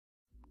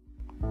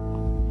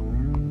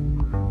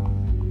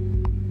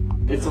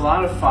It's a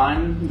lot of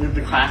fun.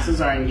 The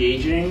classes are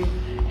engaging,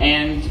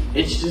 and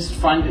it's just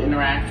fun to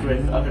interact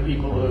with other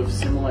people who have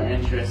similar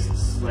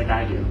interests like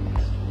I do.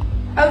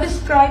 I would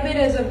describe it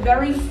as a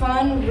very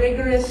fun,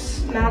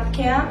 rigorous math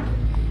camp,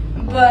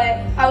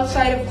 but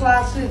outside of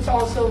class it's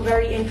also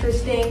very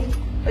interesting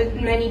with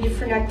many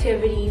different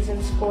activities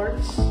and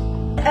sports.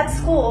 At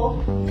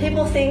school,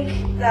 people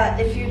think that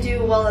if you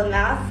do well in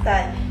math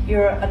that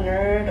you're a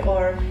nerd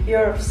or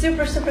you're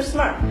super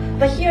smart.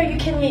 But here you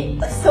can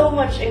meet so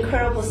much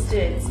incredible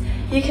students.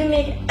 You can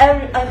meet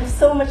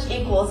so much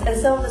equals and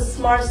some of the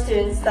smart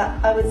students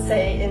that I would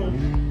say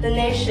in the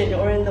nation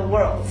or in the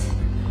world.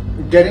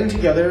 Getting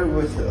together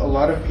with a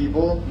lot of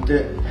people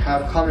that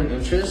have common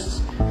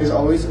interests is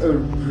always a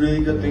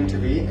really good thing to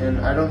be,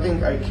 and I don't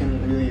think I can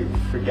really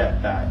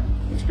forget that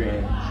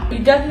experience. You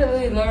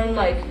definitely learn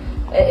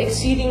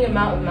exceeding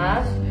amount of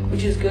math,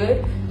 which is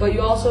good, but you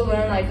also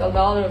learn a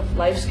lot of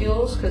life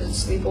skills because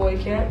it's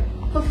sleepaway camp.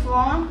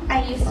 Before,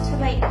 I used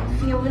to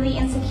feel really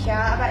insecure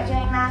about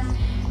doing math,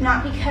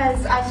 not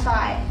because I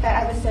thought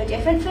that I was so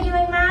different for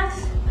doing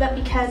math, but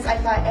because I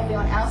thought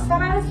everyone else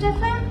thought I was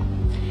different.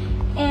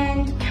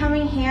 And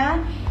coming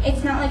here,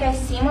 it's not like I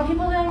see more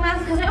people doing math,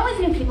 because I always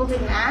knew people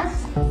did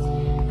math,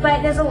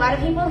 but there's a lot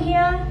of people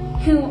here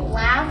who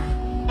laugh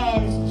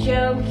and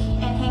joke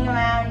and hang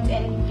around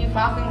and goof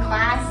off in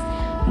class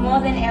more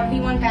than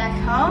everyone back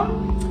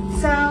home.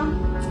 So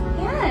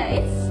yeah,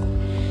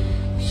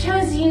 it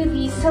shows you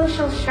the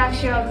social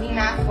structure of the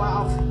math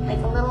world, like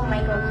a little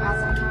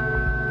microcosm.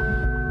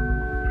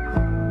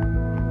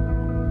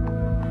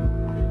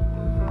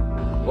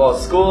 Well,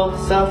 school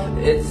stuff,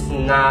 it's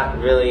not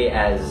really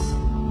as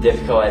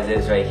difficult as it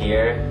is right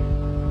here.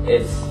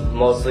 It's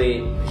mostly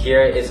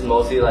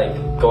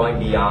going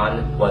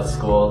beyond what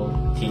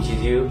school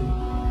teaches you,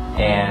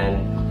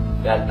 and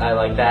I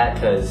like that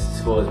because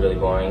school is really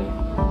boring.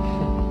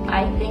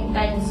 I think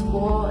that in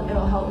school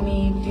it'll help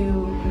me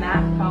do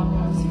math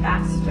problems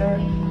faster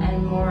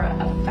and more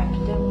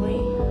effectively,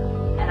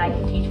 and I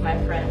can teach my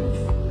friends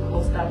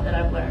cool stuff that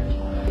I've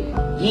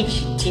learned.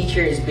 Each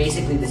teacher is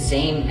basically the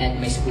same at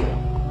my school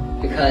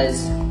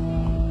because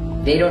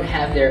they don't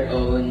have their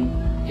own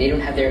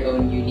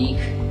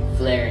unique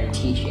flair in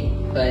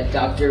teaching. But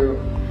Dr.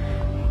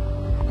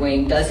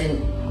 Wayne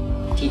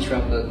doesn't teach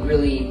from a book.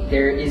 Really,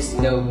 there is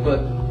no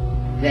book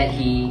that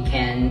he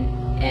can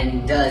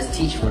and does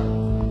teach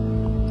from.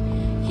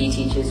 He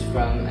teaches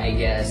from, I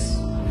guess,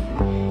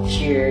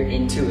 sheer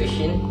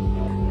intuition.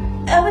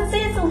 I would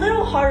say it's a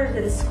little harder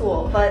than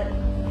school, but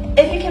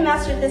if you can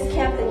master this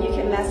camp, then you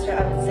can master,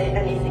 I would say,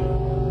 anything.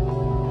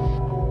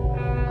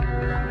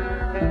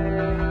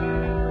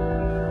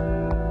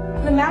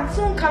 The Math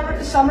Zone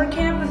summer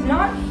camp is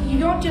you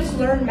don't just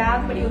learn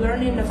math, but you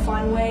learn it in a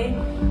fun way.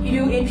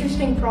 You do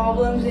interesting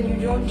problems, and you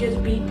don't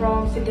just beat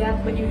problems to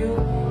death, but you do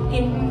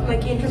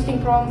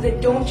interesting problems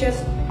that don't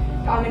just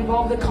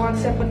involve the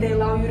concept, but they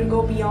allow you to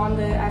go beyond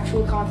the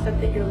actual concept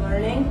that you're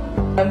learning.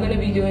 I'm going to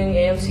be doing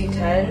AMC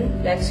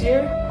 10 next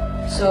year,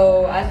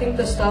 so I think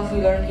the stuff we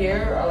learned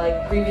here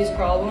are previous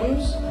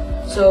problems,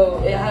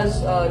 so it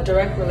has a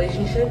direct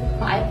relationship.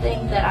 I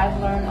think that I've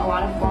learned a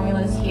lot of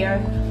formulas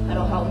here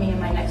that'll help me in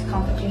my next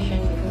competition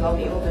because I'll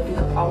be able to do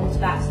the problems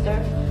faster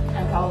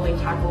and probably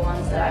tackle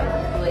ones that I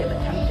wouldn't really have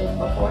attempted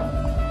before.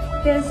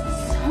 There's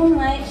so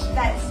much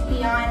that's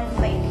beyond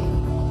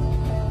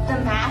the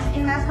math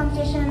in math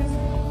competitions.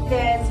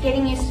 There's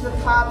getting used to the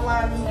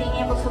problems, being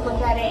able to look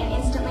at it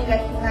and instantly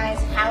recognize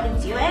how to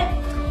do it,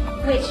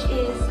 which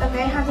is a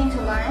very hard thing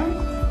to learn.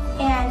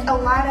 And a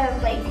lot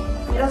of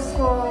middle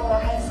school or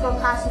high school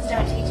classes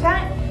don't teach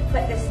that,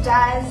 but this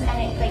does,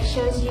 and it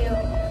shows you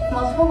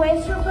multiple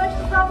ways to approach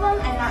the problem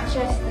and not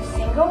just the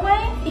single way,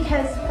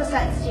 because for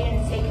certain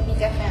students it could be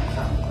different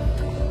from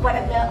what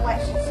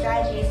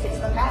strategy suits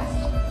them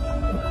best.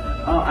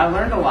 I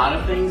learned a lot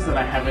of things that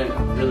I haven't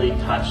really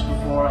touched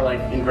before,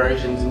 like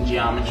inversions in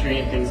geometry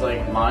and things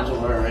like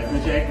modular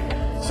arithmetic.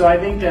 So I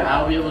think that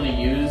I'll be able to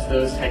use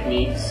those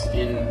techniques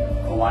in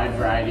a wide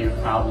variety of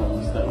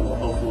problems that will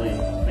hopefully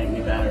make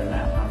me better in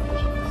math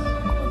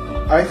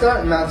competitions. I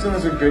thought Math Zone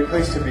was a great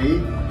place to be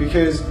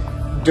because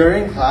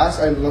during class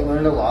I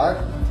learned a lot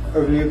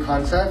of new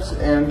concepts,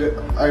 and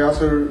I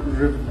also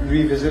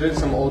revisited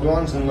some old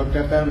ones and looked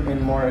at them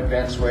in more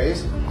advanced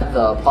ways.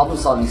 The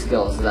problem-solving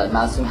skills that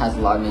Math Zone has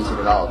allowed me to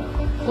develop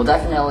will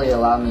definitely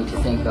allow me to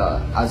think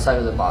outside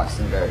of the box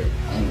in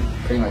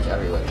pretty much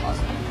every way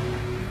possible.